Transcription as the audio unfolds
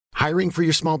Hiring for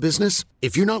your small business?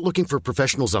 If you're not looking for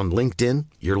professionals on LinkedIn,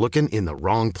 you're looking in the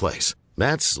wrong place.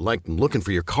 That's like looking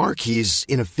for your car keys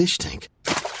in a fish tank.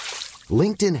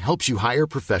 LinkedIn helps you hire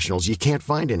professionals you can't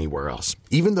find anywhere else,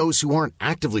 even those who aren't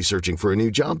actively searching for a new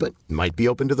job but might be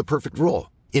open to the perfect role.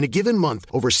 In a given month,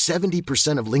 over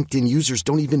 70% of LinkedIn users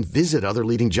don't even visit other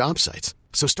leading job sites.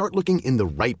 So start looking in the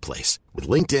right place. With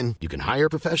LinkedIn, you can hire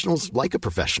professionals like a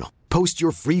professional. Post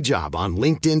your free job on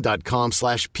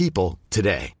linkedin.com/people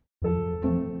today.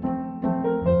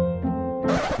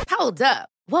 Hold up.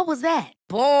 What was that?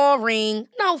 Boring.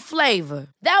 No flavor.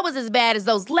 That was as bad as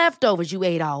those leftovers you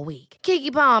ate all week.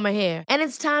 Keke Palmer here, and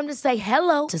it's time to say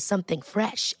hello to something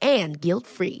fresh and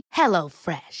guilt-free. Hello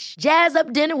Fresh. Jazz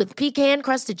up dinner with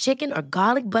pecan-crusted chicken or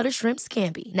garlic butter shrimp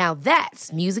scampi. Now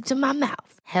that's music to my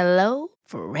mouth. Hello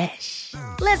Fresh.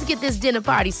 Let's get this dinner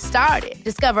party started.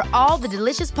 Discover all the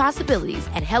delicious possibilities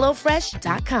at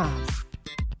hellofresh.com.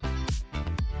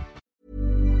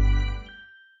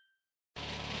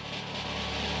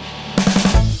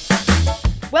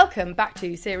 Welcome back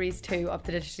to Series 2 of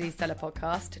the Deliciously Stella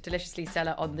podcast, Deliciously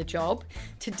Stella on the Job.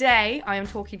 Today, I am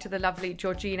talking to the lovely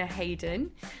Georgina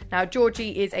Hayden. Now,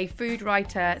 Georgie is a food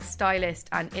writer, stylist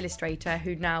and illustrator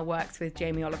who now works with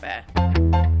Jamie Oliver.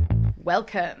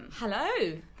 Welcome.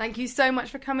 Hello. Thank you so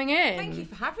much for coming in. Thank you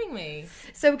for having me.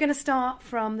 So we're going to start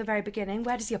from the very beginning.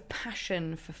 Where does your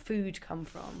passion for food come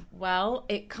from? Well,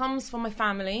 it comes from my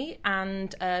family,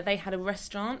 and they had a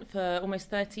restaurant for almost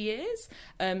 30 years.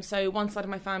 So one side of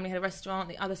my family had a restaurant,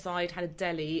 the other side had a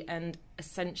deli, and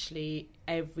essentially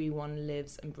everyone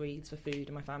lives and breathes for food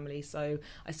in my family. So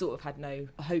I sort of had no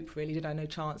hope, really, no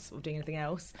chance of doing anything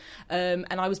else. And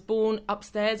I was born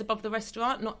upstairs above the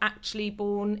restaurant, not actually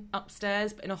born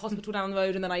upstairs, but in a hospital down the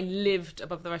road, and then I lived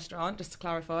above the restaurant, just to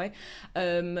clarify.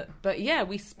 But yeah,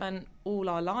 we spent all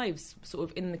our lives sort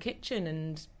of in the kitchen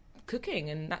and cooking,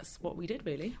 and that's what we did,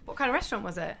 really. What kind of restaurant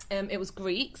was it? It was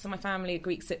Greek, so my family are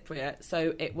Greek Cypriot,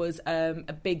 so it was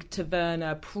a big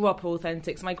taverna, proper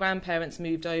authentic. So my grandparents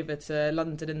moved over to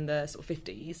London in the sort of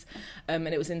 50s, and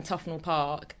it was in Tufnell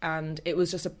Park, and it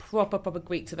was just a proper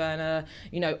Greek taverna,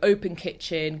 open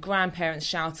kitchen, grandparents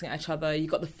shouting at each other, you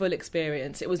got the full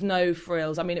experience. It was no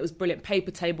frills. I mean, it was brilliant.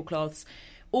 Paper tablecloths,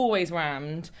 always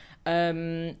rammed.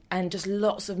 And just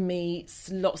lots of meats,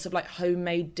 lots of like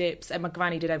homemade dips, and my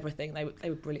granny did everything. They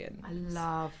were brilliant. I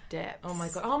love dips. Oh my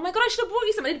god, I should have brought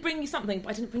you something. I did bring you something, but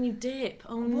I didn't bring you dip.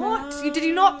 Oh what? No. Did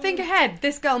you not think ahead?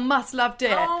 This girl must love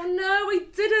dip. Oh no, I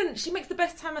didn't. She makes the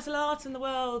best tamasal art in the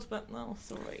world, but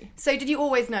sorry. So did you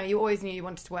always know? You always knew you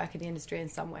wanted to work in the industry in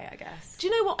some way, I guess. Do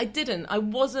you know what? I didn't. I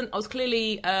was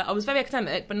clearly, I was very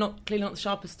academic, but not the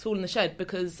sharpest tool in the shed,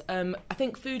 because I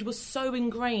think food was so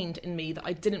ingrained in me that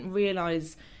I didn't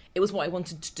realise it was what I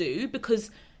wanted to do, because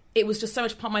it was just so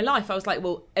much part of my life. I was like,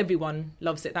 well, everyone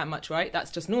loves it that much, right? That's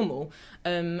just normal.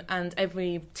 And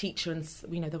every teacher, and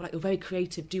they were like, you're very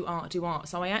creative, do art.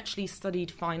 So I actually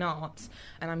studied fine arts,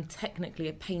 and I'm technically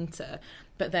a painter.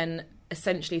 But then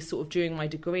essentially sort of during my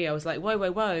degree, I was like,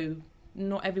 whoa,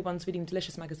 not everyone's reading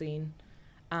Delicious magazine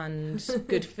and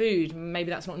good food. Maybe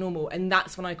that's not normal. And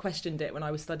that's when I questioned it when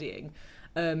I was studying.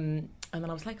 And then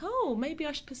I was like, oh, maybe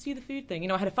I should pursue the food thing.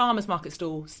 I had a farmer's market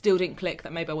stall, still didn't click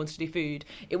that maybe I wanted to do food.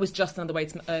 It was just another way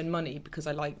to earn money, because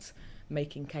I liked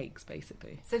making cakes,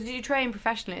 basically. So did you train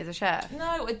professionally as a chef?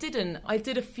 No, I didn't. I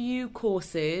did a few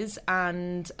courses,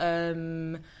 and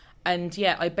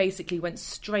yeah, I basically went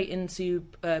straight into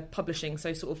publishing,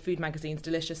 so sort of food magazines,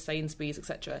 Delicious, Sainsbury's,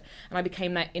 etc. And I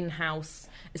became their in-house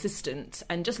assistant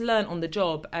and just learnt on the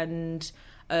job.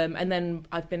 And then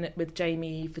I've been with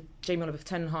Jamie Oliver for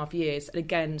 10.5 years, and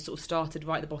again sort of started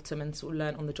right at the bottom and sort of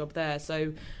learnt on the job there.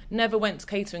 So never went to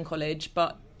catering college,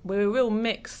 but we're a real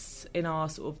mix in our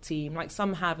sort of team. Like,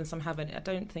 some have and some haven't. I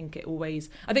don't think it always...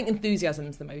 I think enthusiasm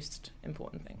is the most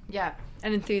important thing. Yeah,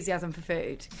 and enthusiasm for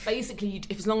food. Basically,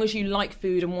 as long as you like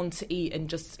food and want to eat and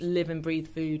just live and breathe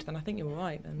food, then I think you're all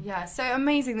right then. Yeah, so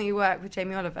amazing that you work with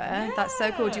Jamie Oliver. Yeah. That's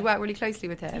so cool. Do you work really closely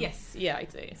with him? Yes, yeah, I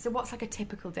do. So what's like a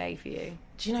typical day for you?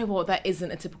 Do you know what? That isn't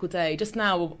a typical day. Just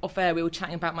now, off air, we were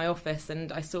chatting about my office,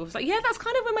 and I sort of was like, yeah, that's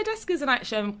kind of where my desk is. And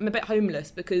actually, I'm a bit homeless,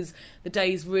 because the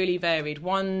days really varied.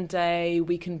 One day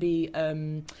we can be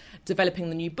developing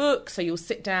the new book, so you'll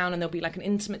sit down and there'll be like an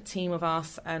intimate team of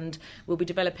us, and we'll be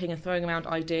developing and throwing around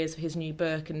ideas for his new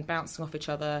book and bouncing off each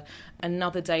other.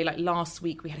 Another day, like last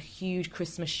week, we had a huge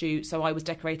Christmas shoot, so I was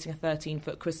decorating a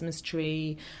 13-foot Christmas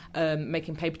tree,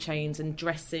 making paper chains and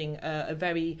dressing a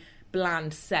very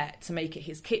bland set to make it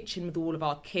his kitchen with all of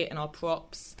our kit and our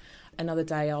props. Another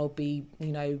day I'll be,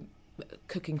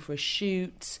 cooking for a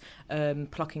shoot,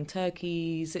 plucking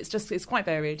turkeys. It's quite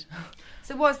varied.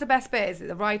 So what's the best bit? Is it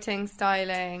the writing,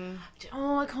 styling?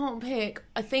 Oh, I can't pick.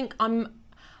 I think I'm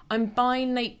by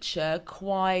nature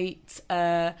quite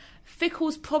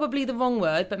fickle's probably the wrong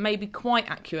word, but maybe quite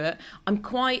accurate. I'm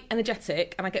quite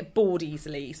energetic and I get bored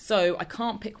easily, so I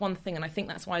can't pick one thing, and I think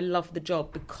that's why I love the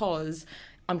job, because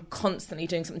I'm constantly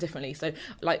doing something differently. So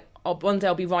like one day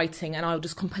I'll be writing and I'll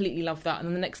just completely love that, and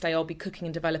then the next day I'll be cooking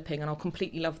and developing and I'll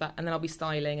completely love that, and then I'll be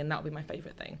styling and that'll be my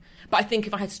favourite thing. But I think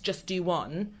if I had to just do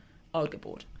one, I would get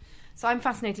bored. So I'm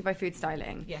fascinated by food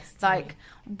styling. Yes. Like,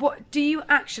 what do you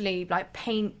actually like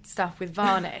paint stuff with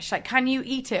varnish? Like, can you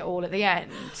eat it all at the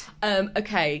end?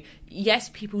 Okay. Yes,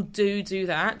 people do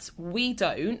that. We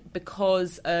don't,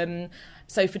 because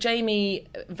so for Jamie,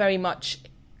 very much,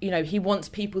 you know, he wants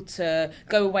people to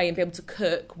go away and be able to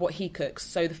cook what he cooks.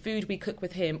 So the food we cook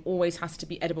with him always has to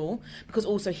be edible, because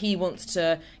also he wants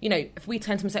to, you know, if we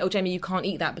turn to him and say, oh, Jamie, you can't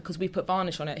eat that because we put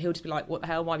varnish on it, he'll just be like, what the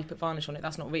hell, why have you put varnish on it?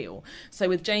 That's not real. So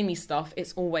with Jamie's stuff,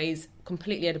 it's always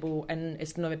completely edible and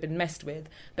it's never been messed with.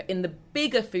 But in the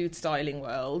bigger food styling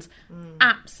world,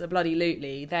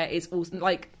 absolutely, there is also,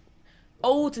 like,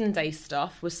 olden day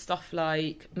stuff was stuff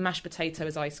like mashed potato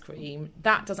as ice cream.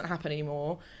 That doesn't happen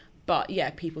anymore. But yeah,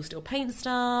 people still paint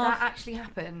stuff. That actually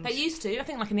happened. They used to, I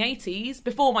think, like in the 80s,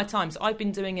 before my time. So I've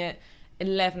been doing it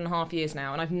 11 and a half years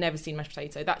now, and I've never seen mashed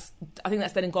potato. I think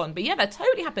that's dead and gone. But yeah, that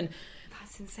totally happened.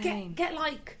 That's insane. Get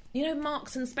like, you know,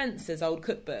 Marks and Spencer's old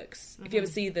cookbooks. If you ever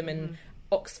see them in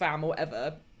Oxfam or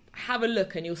whatever, have a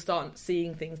look and you'll start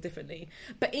seeing things differently.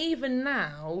 But even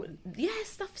now, yeah,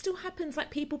 stuff still happens.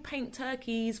 Like people paint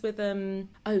turkeys with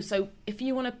so if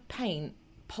you want to paint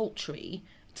poultry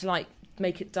to like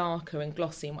make it darker and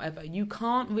glossy and whatever, you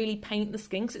can't really paint the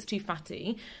skin because it's too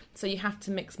fatty, so you have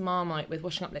to mix Marmite with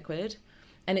washing up liquid,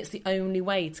 and it's the only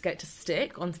way to get it to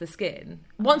stick onto the skin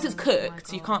once it's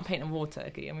cooked. You can't paint a raw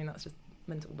turkey. I mean, that's just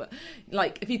mental. But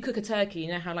like if you cook a turkey, you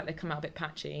know how like they come out a bit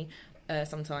patchy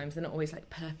sometimes, they're not always like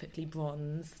perfectly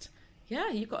bronzed. Yeah,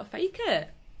 you've got to fake it.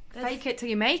 Fake it till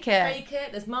you make it. Fake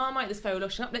it. There's Marmite, there's faux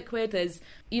washing up liquid, there's,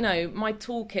 you know, my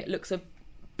toolkit looks a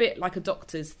bit like a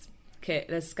doctor's kit.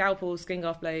 There's scalpels, skin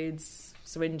graft blades,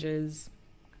 syringes.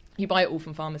 You buy it all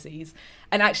from pharmacies.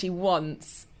 And actually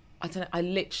once, I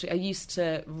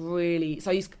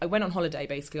went on holiday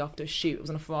basically after a shoot. It was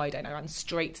on a Friday and I ran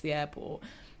straight to the airport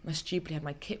and I stupidly had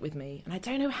my kit with me, and I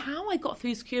don't know how I got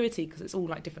through security because it's all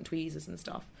like different tweezers and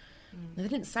stuff. And they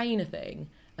didn't say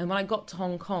anything, and when I got to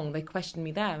Hong Kong they questioned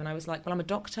me there and I was like, well, I'm a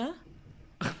doctor.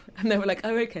 And they were like,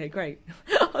 oh, okay, great.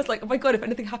 I was like, oh my God, if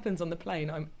anything happens on the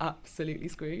plane, I'm absolutely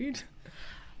screwed.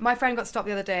 My friend got stopped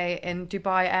the other day in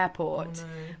Dubai airport,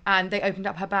 and they opened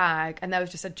up her bag and there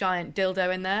was just a giant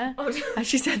dildo in there. And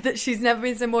she said that she's never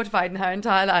been so mortified in her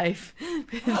entire life.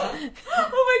 Oh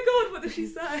my God, what did she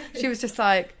say? She was just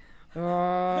like,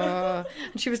 and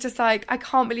she was just like, I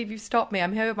can't believe you've stopped me.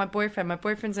 I'm here with my boyfriend. My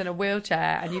boyfriend's in a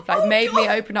wheelchair and you've like made me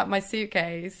open up my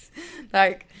suitcase.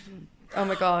 Like, oh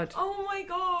my God. Oh my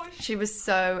gosh. She was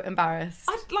so embarrassed.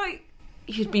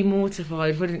 You'd be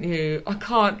mortified, wouldn't you? I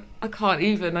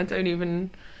don't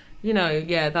even, you know,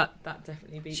 yeah, that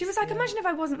definitely beats. She was like, imagine if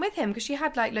I wasn't with him, because she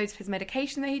had like loads of his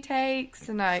medication that he takes,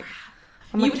 and like...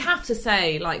 You would have to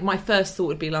say, like, my first thought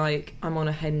would be like, I'm on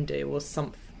a hen do or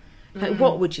something. Like,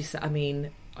 what would you say? I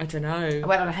mean, I don't know. I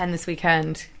went on a hen this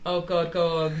weekend. Oh God,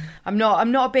 go on. I'm not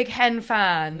a big hen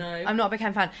fan. No. I'm not a big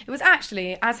hen fan. It was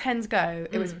actually, as hens go,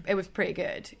 it was pretty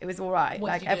good. It was all right. What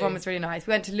like did you everyone do? was really nice.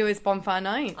 We went to Lewis Bonfire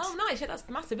Night. Oh, nice. Yeah, that's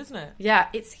massive, isn't it? Yeah,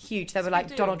 it's huge. There were like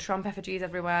do. Donald Trump effigies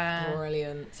everywhere.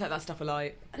 Brilliant. Set that stuff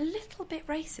alight. A little bit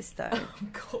racist though.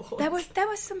 Oh God. There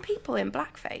were some people in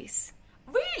blackface.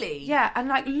 Really? Yeah, and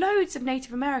like loads of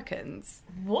Native Americans.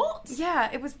 What?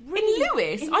 Yeah, it was really... In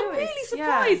Lewis? I'm really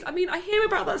surprised. Yeah. I mean, I hear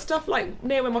about that stuff like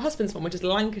near where my husband's from, which is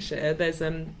Lancashire. There's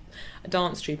a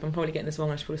dance troupe. I'm probably getting this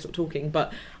wrong. I should probably stop talking.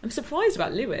 But I'm surprised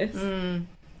about Lewis.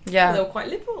 Yeah. They were quite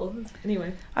liberal.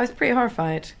 Anyway. I was pretty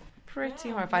horrified.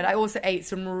 Horrified. I also ate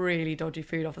some really dodgy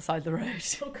food off the side of the road.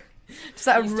 Just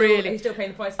like Are you still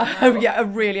paying the price for that? Oh yeah, a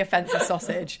really offensive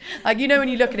sausage. Like, you know when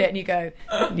you look at it and you go,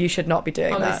 you should not be doing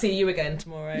that. I'm going to see you again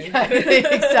tomorrow. Yeah,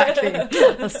 exactly.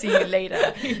 I'll see you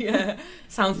later. Yeah.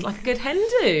 Sounds like a good hen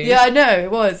do. Yeah, I know,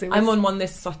 it was. I'm on one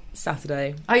this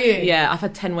Saturday. Are you? Yeah, I've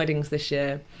had 10 weddings this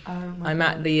year. Oh my I'm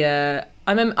God. at the...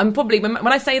 I'm probably... When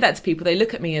I say that to people, they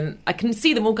look at me and I can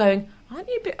see them all going, aren't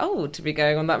you a bit old to be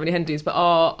going on that many hen dos? But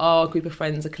our group of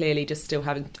friends are clearly just still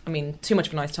having, too much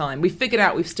of a nice time. We've figured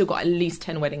out we've still got at least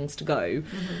 10 weddings to go.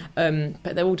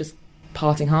 But they're all just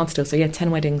partying hard still. So yeah,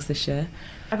 10 weddings this year.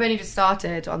 I've only just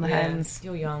started on the hens.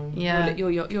 You're young. Yeah.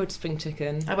 You're a spring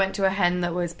chicken. I went to a hen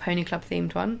that was Pony Club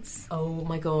themed once. Oh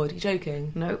my God, are you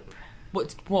joking? Nope.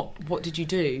 What did you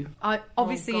do? I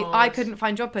couldn't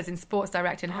find jobbers in Sports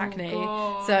Direct in Hackney,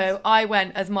 so I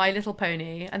went as My Little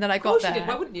Pony, and then I got there. Of course you did.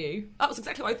 Why wouldn't you? That was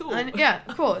exactly what I thought. Yeah,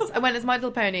 of course. I went as My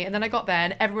Little Pony, and then I got there,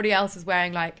 and everybody else was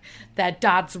wearing like their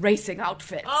dad's racing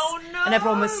outfits. Oh no! And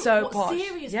everyone was so posh.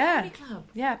 Serious pony club?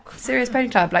 Yeah, serious pony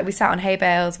club. Like we sat on hay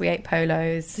bales, we ate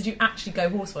polos. Did you actually go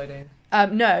horse riding?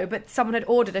 No, but someone had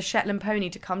ordered a Shetland pony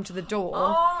to come to the door.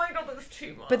 Oh my God, that's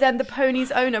too much. But then the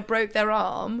pony's owner broke their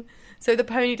arm. So the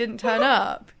pony didn't turn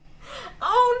up.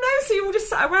 Oh no! So you all just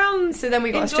sat around. So then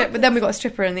we got a strip, but then we got a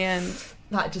stripper in the end.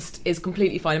 That just is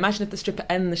completely fine. Imagine if the stripper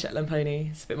and the Shetland pony.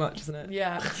 It's a bit much, isn't it?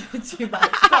 Yeah, too much.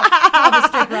 You can't have a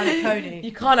stripper and a pony.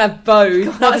 You can't have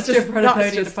both. That's a stripper and a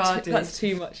pony at a party. That's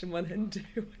too much in one and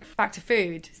two. Back to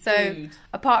food. So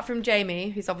apart from Jamie,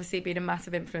 who's obviously been a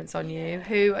massive influence on you,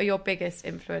 who are your biggest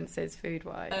influences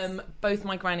food-wise? Both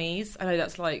my grannies. I know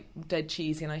that's like dead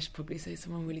cheesy and I should probably say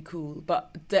someone really cool,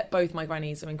 but both my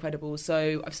grannies are incredible.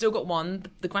 So I've still got one.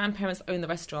 The grandparents that own the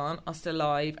restaurant are still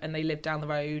alive and they live down the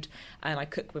road, and I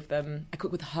cook with them. I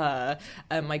cook with her.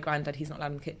 My granddad, he's not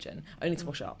allowed in the kitchen, only to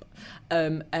wash up.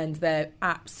 And they're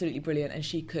absolutely brilliant, and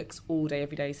she cooks all day,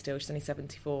 every day still. She's only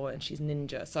 74 and she's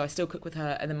ninja. So I still cook with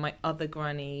her. And then my other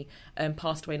granny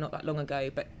passed away not that long ago,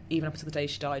 but even up until the day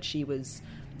she died, she was,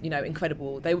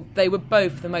 incredible. They were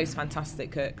both the most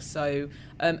fantastic cooks. So,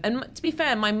 and to be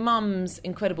fair, my mum's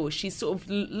incredible. She's sort of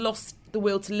lost the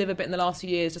will to live a bit in the last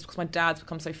few years just because my dad's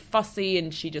become so fussy,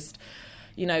 and she just,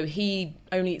 he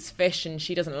only eats fish and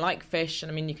she doesn't like fish.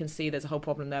 And I mean, you can see there's a whole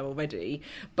problem there already.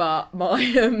 But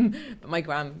my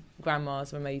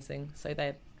grandmas are amazing. So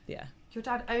they're, yeah. Your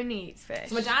dad only eats fish?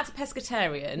 So my dad's a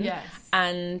pescatarian. Yes.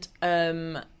 And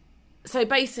so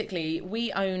basically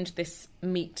we owned this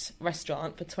meat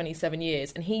restaurant for 27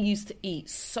 years, and he used to eat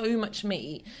so much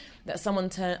meat that I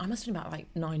must have been about like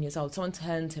 9 years old, someone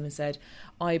turned to him and said,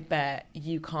 I bet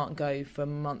you can't go for a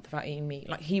month without eating meat.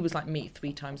 Like, he was like meat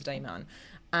 3 times a day, man.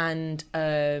 And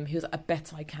he was like, I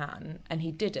bet I can. And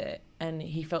he did it, and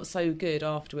he felt so good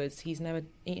afterwards. He's never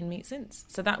eaten meat since.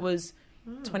 So that was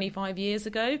 25 years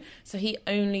ago. So he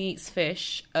only eats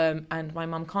fish, and my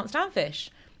mum can't stand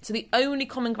fish. So the only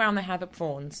common ground they have are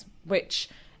prawns, which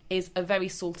is a very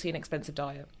salty and expensive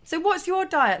diet. So what's your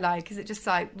diet like? Is it just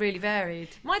like really varied?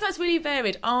 My diet's really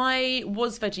varied. I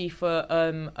was veggie for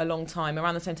a long time,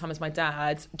 around the same time as my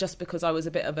dad, just because I was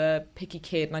a bit of a picky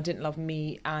kid and I didn't love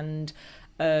meat, and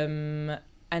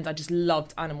I just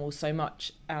loved animals so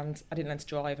much, and I didn't learn to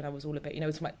drive, and I was all a bit,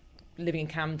 it's like living in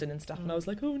Camden and stuff, and I was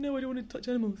like, oh no, I don't want to touch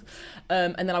animals.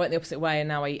 And then I went the opposite way, and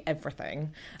now I eat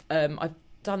everything. I've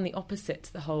done the opposite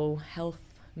to the whole health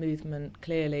movement.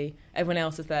 Clearly everyone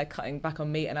else is there cutting back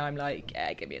on meat, and I'm like,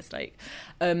 yeah, give me a steak.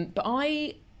 But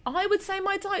I would say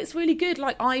my diet's really good.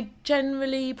 Like, I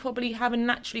generally probably have a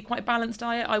naturally quite balanced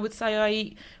diet. I would say I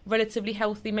eat relatively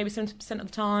healthy maybe 70% of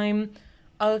the time.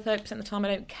 Other 30% of the time I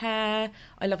don't care.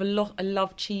 I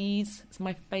love cheese. It's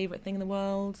my favourite thing in the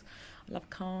world. I love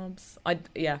carbs.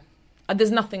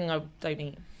 There's nothing I don't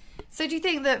eat. So do you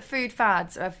think that food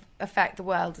fads affect the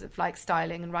world of like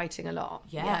styling and writing a lot?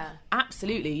 Yeah.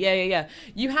 Absolutely. Yeah.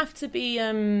 You have to be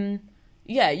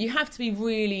you have to be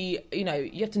really,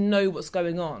 you have to know what's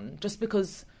going on. Just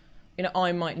because,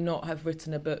 I might not have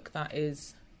written a book that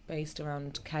is based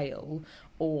around kale,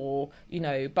 or,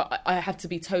 but I have to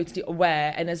be totally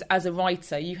aware. And as a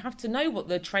writer, you have to know what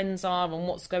the trends are and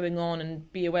what's going on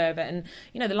and be aware of it.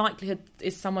 And, the likelihood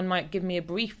is someone might give me a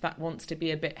brief that wants to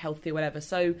be a bit healthy or whatever.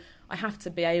 So I have to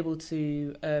be able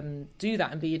to do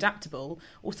that and be adaptable.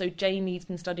 Also, Jamie's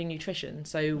been studying nutrition,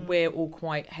 so we're all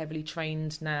quite heavily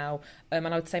trained now. And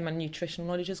I would say my nutritional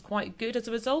knowledge is quite good as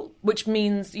a result, which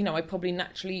means, I probably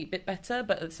naturally eat a bit better,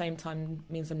 but at the same time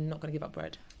means I'm not going to give up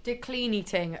bread. Did clean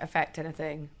eating affect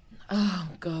anything? Oh,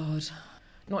 God.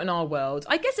 Not in our world.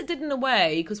 I guess it did in a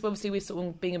way, because obviously we're sort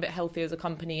of being a bit healthier as a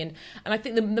company. And I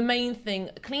think the main thing,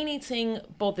 clean eating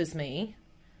bothers me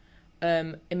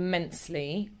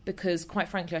immensely, because quite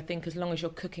frankly, I think as long as you're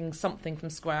cooking something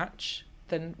from scratch,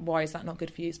 then why is that not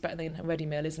good for you? It's better than a ready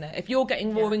meal, isn't it? If you're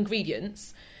getting raw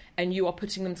ingredients and you are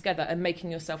putting them together and making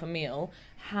yourself a meal,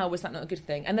 how is that not a good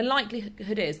thing? And the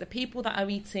likelihood is the people that are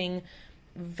eating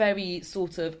very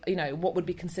sort of, what would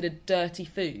be considered dirty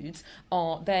foods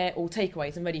they're all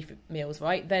takeaways and ready meals,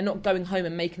 right? They're not going home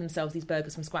and making themselves these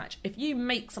burgers from scratch. If you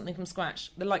make something from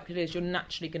scratch, the likelihood is you're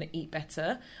naturally going to eat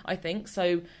better, I think.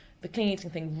 So the clean eating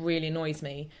thing really annoys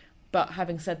me. But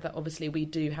having said that, obviously we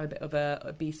do have a bit of a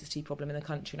obesity problem in the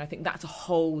country, and I think that's a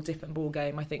whole different ball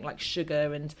game. I think like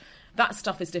sugar and that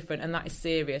stuff is different, and that is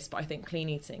serious. But I think clean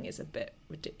eating is a bit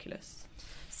ridiculous.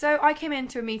 So I came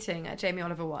into a meeting at Jamie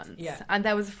Oliver once, and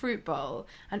there was a fruit bowl,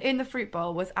 and in the fruit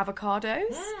bowl was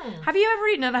avocados. Have you ever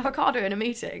eaten an avocado in a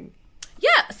meeting?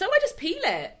 Yeah, so I just peel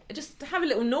it, just have a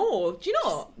little gnaw. Do you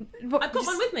not? I've got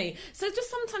one with me. So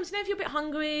just sometimes, if you're a bit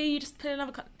hungry, you just peel an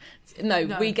avocado.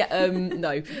 No. We get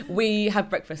we have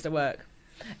breakfast at work.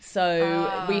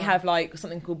 So we have like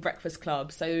something called Breakfast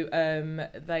Club. So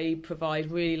they provide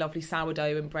really lovely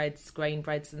sourdough and breads, grain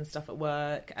breads and stuff at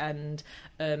work, and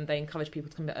they encourage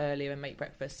people to come a bit earlier and make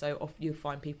breakfast. So you'll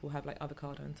find people have like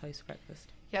avocado and toast for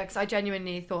breakfast. Yeah, because I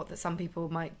genuinely thought that some people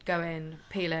might go in,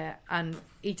 peel it, and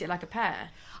eat it like a pear.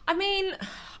 I mean,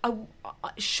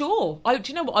 sure. Do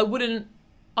you know what? I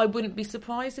wouldn't be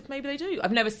surprised if maybe they do.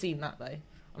 I've never seen that though.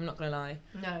 I'm not going to lie.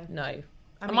 No.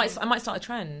 I might start a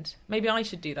trend. Maybe I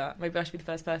should do that. Maybe I should be the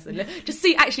first person. Just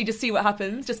see what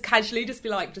happens. Just casually, just be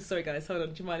like, sorry guys, hold on.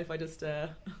 Do you mind if I just?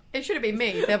 It shouldn't be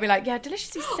me. They'll be like, yeah,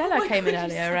 Deliciously Stella came in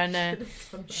earlier and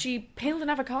she peeled an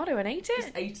avocado and ate it.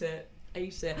 Just ate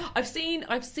it. I've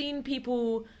seen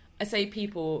people. I say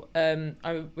people.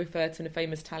 I refer to a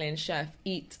famous Italian chef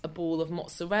eat a ball of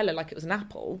mozzarella like it was an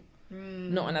apple.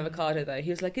 Not an avocado though.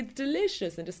 He was like, it's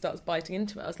delicious, and just starts biting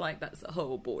into it. I was like, that's a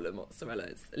whole ball of mozzarella.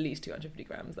 It's at least 250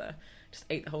 grams there. Just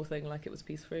ate the whole thing like it was a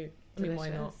piece of fruit. I mean,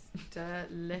 why not?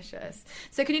 Delicious.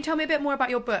 So can you tell me a bit more about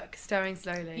your book, Stirring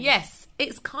Slowly? Yes,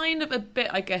 it's kind of a bit,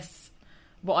 I guess,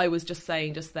 what I was just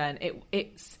saying just then.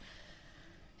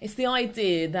 It's the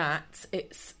idea that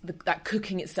that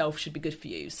cooking itself should be good for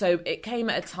you. So it came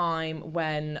at a time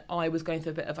when I was going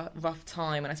through a bit of a rough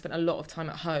time, and I spent a lot of time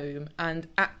at home. And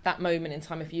at that moment in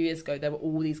time, a few years ago, there were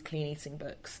all these clean eating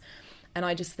books. And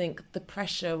I just think the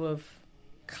pressure of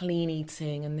clean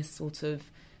eating and this sort of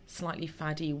slightly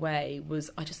faddy way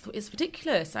I just thought it's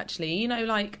ridiculous, actually.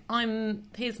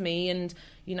 Here's me, and,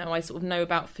 I sort of know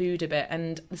about food a bit,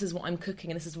 and this is what I'm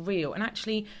cooking, and this is real. And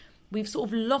actually, we've sort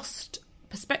of lost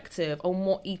perspective on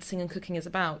what eating and cooking is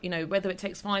about. Whether it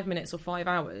takes 5 minutes or 5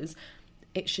 hours,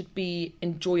 it should be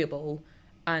enjoyable,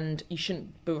 and you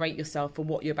shouldn't berate yourself for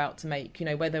what you're about to make.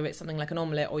 Whether it's something like an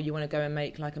omelette or you want to go and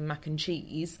make like a mac and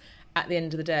cheese, at the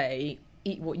end of the day,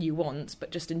 eat what you want,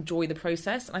 but just enjoy the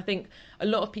process. And I think a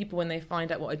lot of people, when they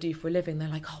find out what I do for a living, they're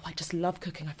like, I just love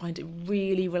cooking. I find it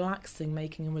really relaxing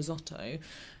making a risotto.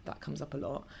 That comes up a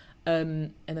lot.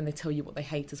 And then they tell you what they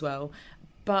hate as well.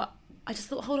 But I just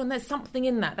thought, hold on, there's something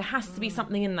in that. There has to be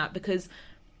something in that, because,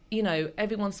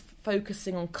 everyone's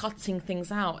focusing on cutting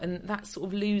things out, and that's sort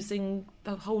of losing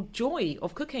the whole joy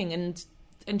of cooking and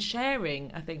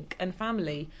sharing, I think, and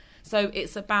family. So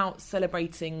it's about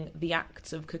celebrating the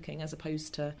act of cooking as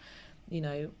opposed to,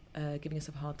 giving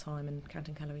yourself a hard time and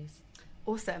counting calories.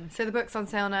 Awesome. So the book's on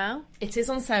sale now? It is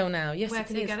on sale now, yes. Where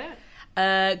can you get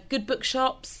it? Good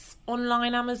bookshops,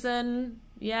 online, Amazon,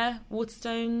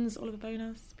 Waterstones, Oliver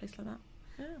Bonas, place like that.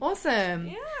 Yeah. Awesome.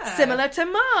 Yeah. Similar to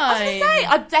mine. I was going to say,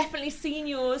 I've definitely seen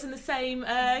yours in the same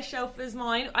shelf as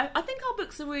mine. I think our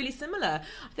books are really similar.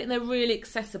 I think they're really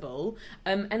accessible.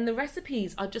 And the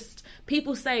recipes are just,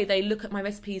 people say they look at my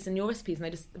recipes and your recipes and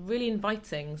they're just really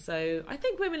inviting. So I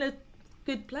think we're in a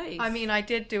good place. I mean, I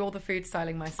did do all the food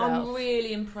styling myself. I'm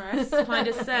really impressed, can I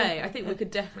just say. I think we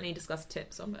could definitely discuss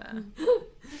tips on there.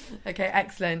 Okay,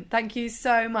 excellent. Thank you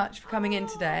so much for coming in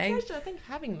today. Pleasure. Thanks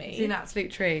for having me. It's an absolute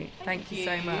treat. Thank you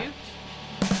so much.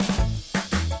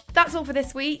 That's all for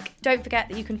this week. Don't forget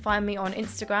that you can find me on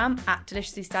Instagram at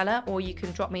DeliciouslyStella, or you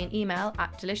can drop me an email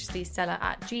at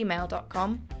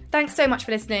deliciouslystella@gmail.com. Thanks so much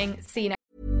for listening. See you next.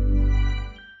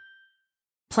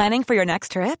 Planning for your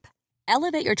next trip?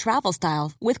 Elevate your travel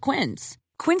style with Quince.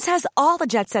 Quince has all the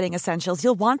jet-setting essentials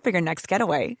you'll want for your next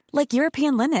getaway, like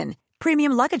European linen,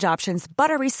 premium luggage options,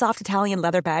 buttery soft Italian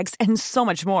leather bags, and so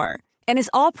much more. And is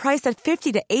all priced at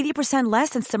 50 to 80% less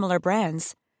than similar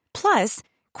brands. Plus,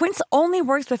 Quince only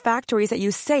works with factories that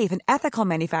use safe and ethical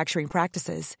manufacturing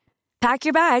practices. Pack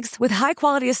your bags with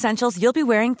high-quality essentials you'll be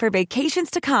wearing for vacations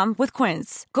to come with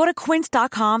Quince. Go to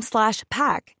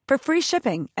quince.com/pack for free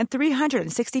shipping and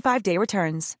 365-day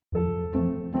returns.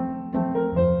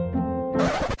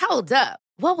 Hold up.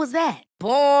 What was that?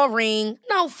 Boring.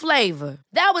 No flavor.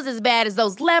 That was as bad as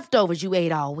those leftovers you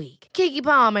ate all week. Keke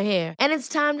Palmer here, and it's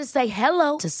time to say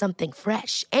hello to something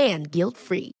fresh and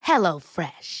guilt-free. Hello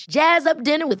Fresh. Jazz up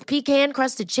dinner with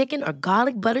pecan-crusted chicken or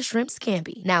garlic butter shrimp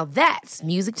scampi. Now that's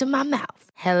music to my mouth.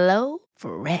 Hello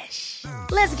Fresh.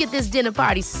 Let's get this dinner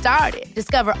party started.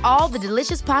 Discover all the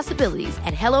delicious possibilities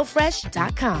at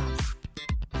HelloFresh.com.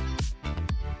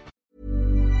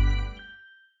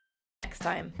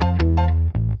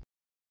 time.